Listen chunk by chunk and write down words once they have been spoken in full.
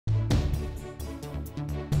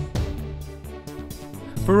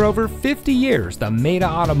For over 50 years, the Maita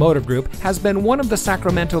Automotive Group has been one of the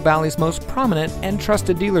Sacramento Valley's most prominent and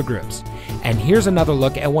trusted dealer groups. And here's another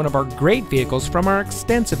look at one of our great vehicles from our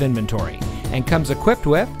extensive inventory, and comes equipped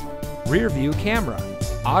with rear view camera,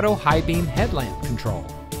 auto high beam headlamp control,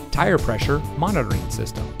 tire pressure monitoring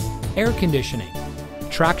system, air conditioning,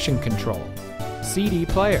 traction control, CD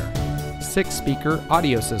player, 6-speaker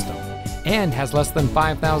audio system, and has less than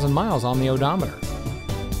 5,000 miles on the odometer.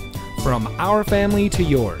 From our family to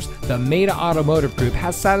yours, the Maita Automotive Group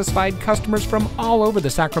has satisfied customers from all over the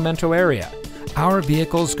Sacramento area. Our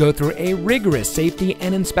vehicles go through a rigorous safety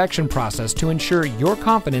and inspection process to ensure your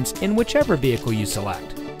confidence in whichever vehicle you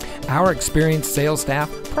select. Our experienced sales staff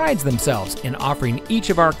prides themselves in offering each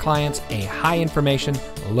of our clients a high-information,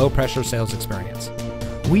 low-pressure sales experience.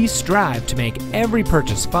 We strive to make every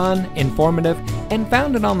purchase fun, informative, and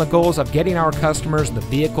founded on the goals of getting our customers the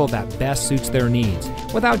vehicle that best suits their needs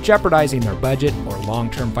without jeopardizing their budget or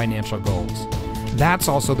long-term financial goals. That's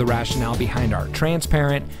also the rationale behind our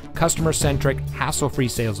transparent, customer-centric, hassle-free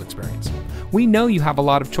sales experience. We know you have a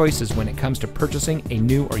lot of choices when it comes to purchasing a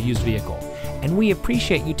new or used vehicle, and we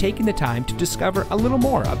appreciate you taking the time to discover a little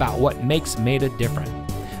more about what makes Maita different.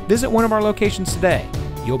 Visit one of our locations today.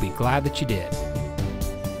 You'll be glad that you did.